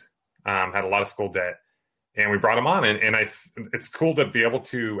 degrees, had a lot of school debt. And we brought him on. And it's cool to be able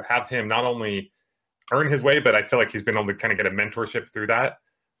to have him not only earn his way, but I feel like he's been able to kind of get a mentorship through that.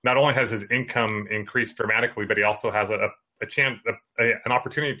 Not only has his income increased dramatically, but he also has a chance, an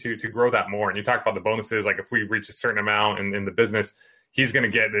opportunity to grow that more. And you talk about the bonuses, like if we reach a certain amount in the business, he's going to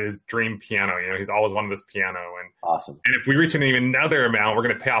get his dream piano. He's always wanted this piano. And awesome. And if we reach an even another amount, we're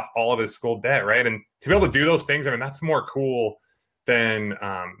going to pay off all of his school debt, right? And to be able to do those things, that's more cool than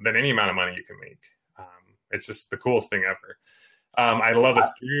any amount of money you can make. It's just the coolest thing ever. I love this.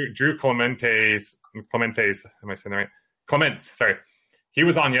 Drew Clementes, am I saying that right? Clements, sorry. He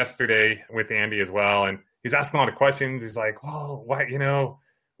was on yesterday with Andy as well, and he's asking a lot of questions. He's like, well, why,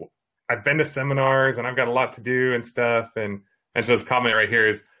 I've been to seminars and I've got a lot to do and stuff. And so his comment right here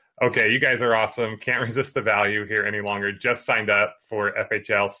is, okay, you guys are awesome. Can't resist the value here any longer. Just signed up for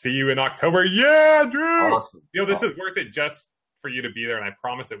FHL. See you in October. Yeah, Drew. Awesome. This is worth it just for you to be there. And I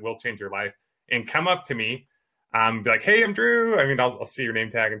promise it will change your life. And come up to me, be like, hey, I'm Drew. I'll see your name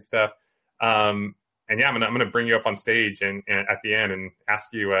tag and stuff. And yeah, I'm gonna bring you up on stage and at the end and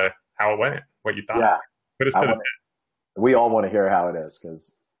ask you how it went, what you thought. Yeah. Put us to the test. We all want to hear how it is,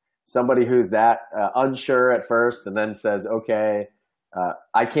 because somebody who's that unsure at first and then says, okay,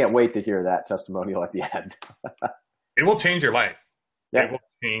 I can't wait to hear that testimonial at the end. It will change your life. Yeah. It will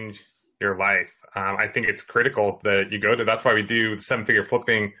change your life. I think it's critical that you go to. That's why we do 7-figure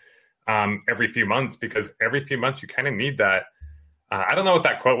flipping every few months, because every few months you kind of need that. I don't know what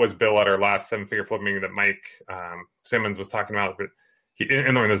that quote was, Bill, at our last 7-figure flipping meeting that Mike Simmons was talking about, but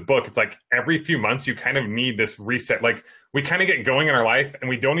in this book, it's like every few months you kind of need this reset. Like, we kind of get going in our life and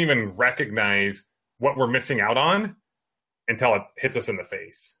we don't even recognize what we're missing out on until it hits us in the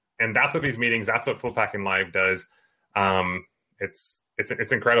face. And that's what these meetings, that's what Flip Packing Live does. It's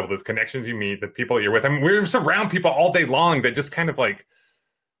incredible, the connections you meet, the people that you're with. We surround people all day long that just kind of like,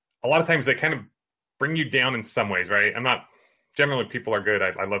 a lot of times they kind of bring you down in some ways, right? Generally people are good.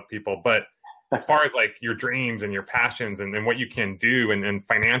 I love people, but as far as like your dreams and your passions and what you can do and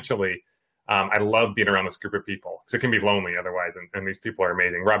financially, I love being around this group of people, because it can be lonely otherwise. And these people are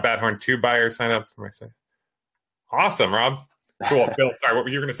amazing. Rob Badhorn, 2 buyers sign up for my site. Awesome, Rob. Cool. Bill, sorry,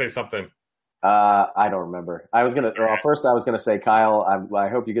 you were going to say something. I don't remember. First I was going to say, Kyle, I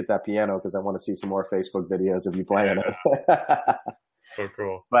hope you get that piano, because I want to see some more Facebook videos of you playing it. So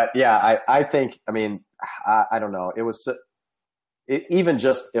cool. But yeah, I think, I don't know. It was even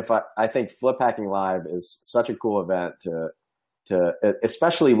just I think Flip Packing Live is such a cool event to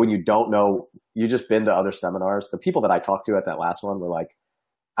especially when you don't know, you just been to other seminars. The people that I talked to at that last one were like,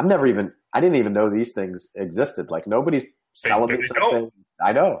 I didn't even know these things existed. Like, nobody's selling me something.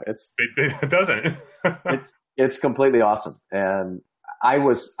 I know it doesn't. it's completely awesome. And I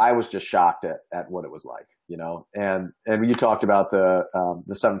was just shocked at what it was like, and you talked about the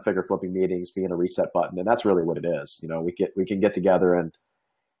 7-figure flipping meetings being a reset button, and that's really what it is. We can get together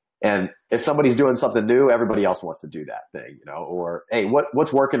and if somebody's doing something new, everybody else wants to do that thing, or, hey,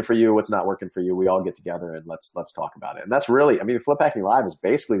 what's working for you? What's not working for you? We all get together and let's talk about it. And that's really, Flip Packing Live is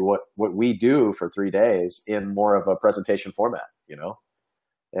basically what we do for 3 days in more of a presentation format,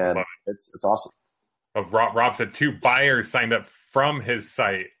 and it's awesome. Rob said 2 buyers signed up from his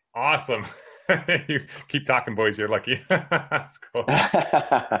site. Awesome. You keep talking, boys. You're lucky. That's cool.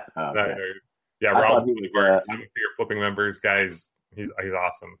 Okay. Yeah, I Rob, thought he was, one of your flipping members, guys. He's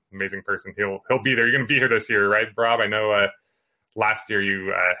awesome, amazing person. He'll be there. You're going to be here this year, right, Rob? I know last year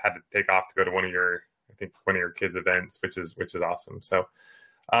you had to take off to go to one of your kids' events, which is awesome. So,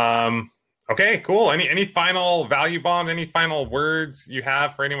 okay, cool. Any final value bombs? Any final words you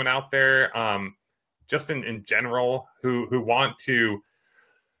have for anyone out there, just in general, who want to,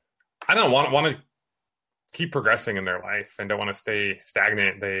 I don't know, want to keep progressing in their life and don't want to stay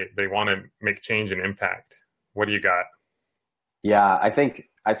stagnant. They want to make change and impact. What do you got? Yeah, I think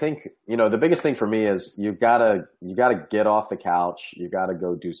the biggest thing for me is you gotta get off the couch. You gotta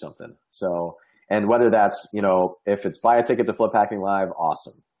go do something. So, and whether that's if it's buy a ticket to Flip Hacking Live,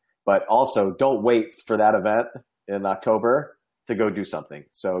 awesome. But also don't wait for that event in October to go do something.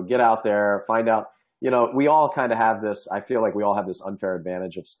 So get out there, find out. We all kind of have this. I feel like we all have this unfair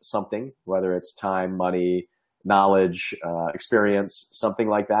advantage of something, whether it's time, money, knowledge, experience, something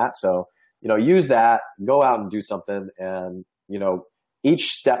like that. So use that. Go out and do something and.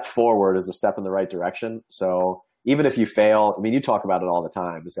 Each step forward is a step in the right direction. So even if you fail, you talk about it all the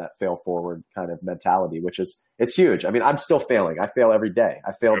time, is that fail forward kind of mentality, it's huge. I'm still failing. I fail every day.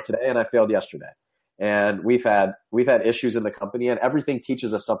 I failed today and I failed yesterday. And we've had issues in the company and everything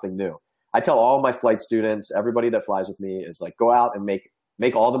teaches us something new. I tell all my flight students, everybody that flies with me is like, go out and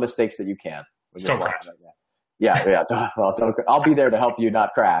make all the mistakes that you can. Don't crash. Yeah. I'll be there to help you not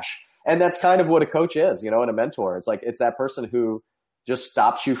crash. And that's kind of what a coach is, and a mentor. It's like, it's that person who just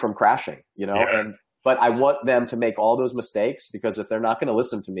stops you from crashing, Yes. But I want them to make all those mistakes because if they're not going to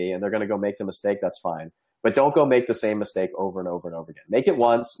listen to me and they're going to go make the mistake, that's fine. But don't go make the same mistake over and over and over again. Make it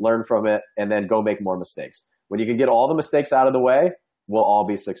once, learn from it, and then go make more mistakes. When you can get all the mistakes out of the way, we'll all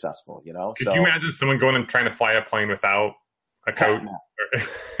be successful, Could you imagine someone going and trying to fly a plane without a coach?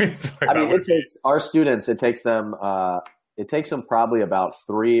 It takes our students, it takes them probably about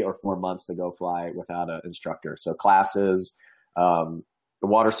 3 or 4 months to go fly without an instructor. So classes, the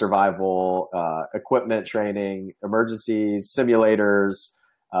water survival, equipment training, emergencies, simulators,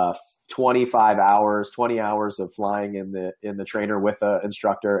 20 hours of flying in the trainer with an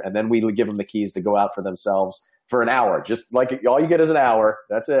instructor. And then we give them the keys to go out for themselves for an hour. Just like all you get is an hour.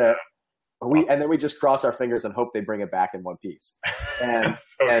 That's it. And then we just cross our fingers and hope they bring it back in one piece. And,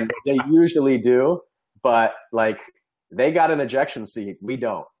 and they usually do, but they got an ejection seat. We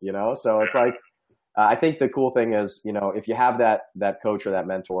don't, so it's like, I think the cool thing is, if you have that coach or that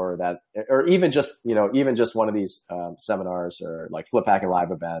mentor or even just one of these seminars or like Flip Hacking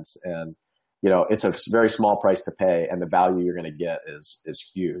Live events, and, it's a very small price to pay and the value you're going to get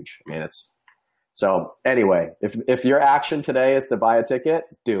is huge. So anyway, if your action today is to buy a ticket,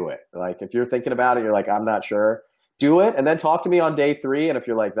 do it. Like if you're thinking about it, you're like, I'm not sure, do it. And then talk to me on day 3. And if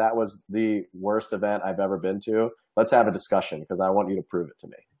you're like, that was the worst event I've ever been to, let's have a discussion because I want you to prove it to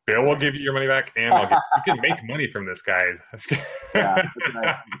me. Bill will give you your money back and you can make money from this, guys. Yeah,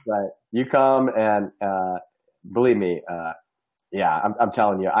 that's right. You come and believe me, I'm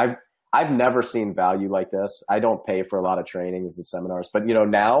telling you, I've never seen value like this. I don't pay for a lot of trainings and seminars, but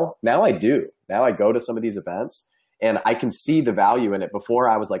now I do. Now I go to some of these events and I can see the value in it. Before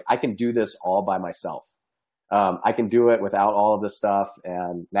I was like, I can do this all by myself. I can do it without all of this stuff.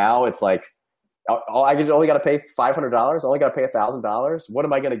 And now it's like, I only got to pay $500. Only got to pay $1,000. What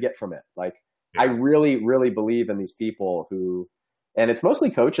am I going to get from it? I really, really believe in these people who, and it's mostly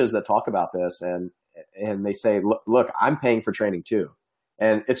coaches that talk about this and they say, look, I'm paying for training too.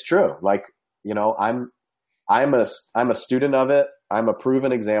 And it's true. I'm a student of it. I'm a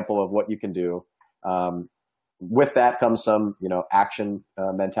proven example of what you can do. With that comes some, action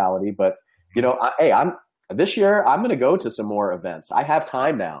mentality. But this year I'm going to go to some more events. I have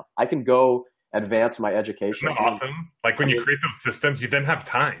time now. I can go advance my education. Isn't that awesome? Like when you create those systems, you then have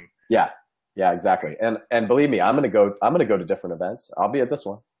time. Yeah, exactly. And believe me, I'm going to go to different events. I'll be at this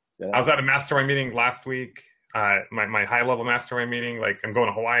one. I was at a mastermind meeting last week. My high level mastermind meeting, I'm going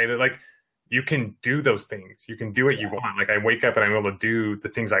to Hawaii. You can do those things. You can do what you want. I wake up and I'm able to do the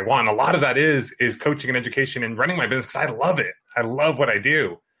things I want. And a lot of that is coaching and education and running my business because I love it. I love what I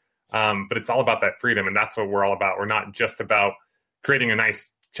do. But it's all about that freedom. And that's what we're all about. We're not just about creating a nice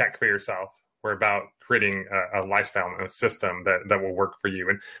check for yourself. We're about creating a lifestyle and a system that will work for you.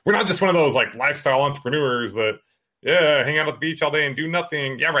 And we're not just one of those lifestyle entrepreneurs that, hang out at the beach all day and do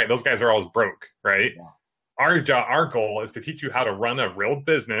nothing. Yeah, right. Those guys are always broke, right? Yeah. Our goal is to teach you how to run a real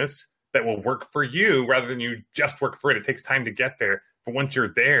business that will work for you rather than you just work for it. It takes time to get there. But once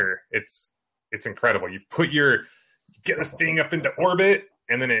you're there, it's incredible. You get this thing up into orbit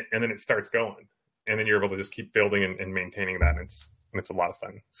and then it starts going. and then you're able to just keep building and maintaining that. And it's a lot of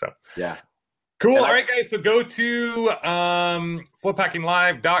fun. So yeah. Cool. All right, guys. So go to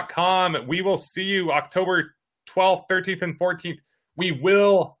flippackinglive.com. We will see you October 12th, 13th, and 14th. We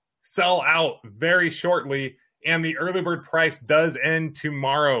will sell out very shortly, and the early bird price does end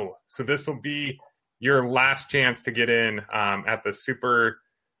tomorrow. So this will be your last chance to get in at the super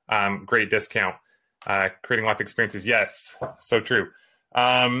great discount. Creating life experiences. Yes, so true.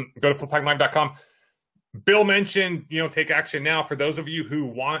 Go to flippackinglive.com. Bill mentioned, take action now. For those of you who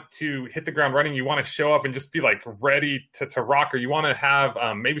want to hit the ground running, you want to show up and just be like ready to rock, or you want to have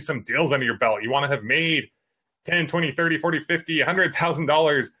maybe some deals under your belt. You want to have made 10, 20, 30, 40, 50,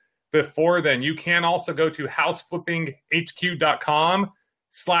 $100,000 before then. You can also go to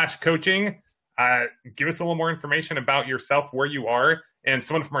houseflippinghq.com/coaching. Give us a little more information about yourself, where you are, and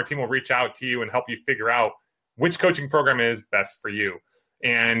someone from our team will reach out to you and help you figure out which coaching program is best for you.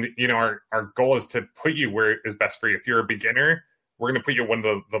 And, our goal is to put you where is best for you. If you're a beginner, we're going to put you in one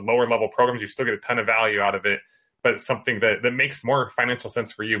of the lower level programs. You still get a ton of value out of it, but something that makes more financial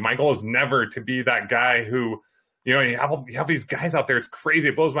sense for you. My goal is never to be that guy who, you have these guys out there. It's crazy.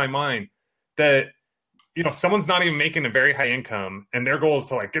 It blows my mind that, someone's not even making a very high income and their goal is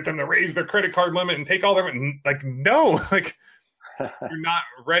to get them to raise their credit card limit and take all their, no, you're not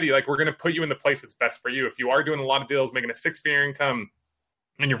ready. We're going to put you in the place that's best for you. If you are doing a lot of deals, making a 6-figure income,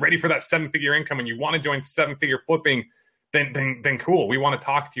 and you're ready for that 7-figure income and you want to join 7-figure flipping, then cool. We want to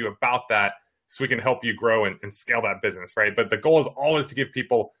talk to you about that so we can help you grow and scale that business, right? But the goal is always to give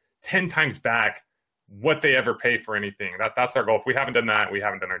people 10 times back what they ever pay for anything. That's our goal. If we haven't done that, we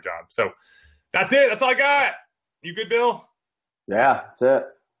haven't done our job. So that's it. That's all I got. You good, Bill? Yeah, that's it.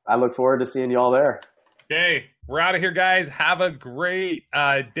 I look forward to seeing you all there. Okay, we're out of here, guys. Have a great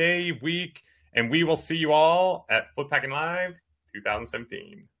day, week, and we will see you all at Flip Packing Live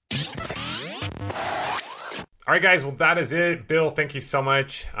 2017. All right, guys. Well, that is it. Bill, thank you so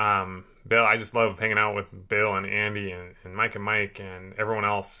much. Bill, I just love hanging out with Bill and Andy and Mike and everyone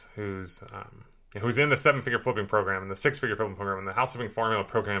else who's in the 7-figure flipping program and the 6-figure flipping program and the house flipping formula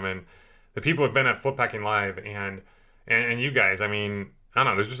program and the people who've been at Flip Packing Live and you guys. I mean, I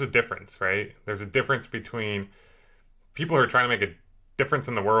don't know. There's just a difference, right? There's a difference between people who are trying to make a difference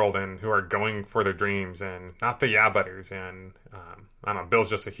in the world and who are going for their dreams and not the yeah-butters. And I don't know, Bill's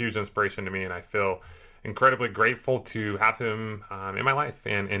just a huge inspiration to me, and I feel incredibly grateful to have him in my life.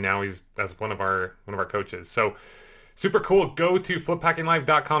 And now he's as one of our coaches. So super cool. Go to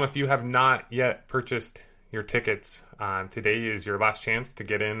flippackinglive.com if you have not yet purchased your tickets. Today is your last chance to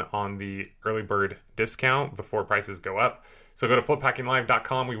get in on the early bird discount before prices go up. So go to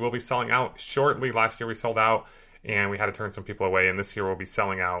flippackinglive.com. We will be selling out shortly. Last year we sold out and we had to turn some people away, and this year we'll be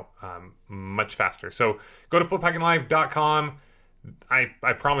selling out much faster. So go to flippackinglive.com.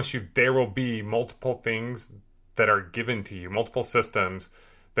 I promise you there will be multiple things that are given to you, multiple systems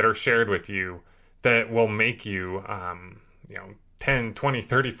that are shared with you that will make you 10, 20,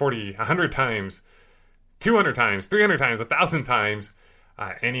 30, 40, 100 times, 200 times, 300 times, 1,000 times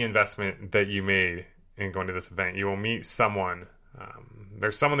any investment that you made in going to this event. You will meet someone.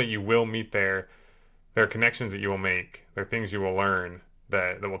 There's someone that you will meet there. There are connections that you will make. There are things you will learn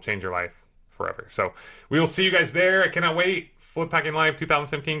that will change your life forever. So we will see you guys there. I cannot wait. Flip Packing Live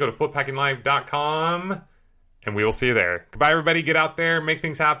 2017. Go to flippackinglive.com and we will see you there. Goodbye, everybody. Get out there. Make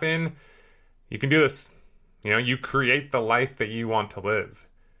things happen. You can do this. You create the life that you want to live.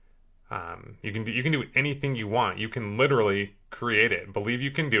 You can do anything you want. You can literally create it. Believe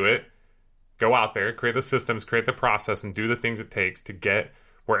you can do it. Go out there, create the systems, create the process, and do the things it takes to get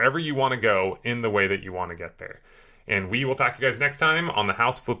wherever you want to go in the way that you want to get there. And we will talk to you guys next time on the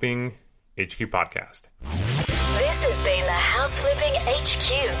House Flipping HQ podcast. This has been the House Flipping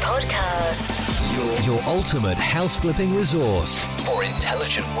HQ podcast. Your ultimate house flipping resource for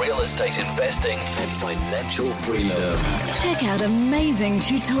intelligent real estate investing and financial freedom. Check out amazing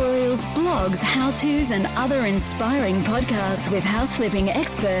tutorials, blogs, how-tos, and other inspiring podcasts with house flipping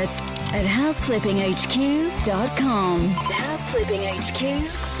experts at houseflippinghq.com.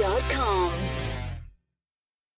 houseflippinghq.com.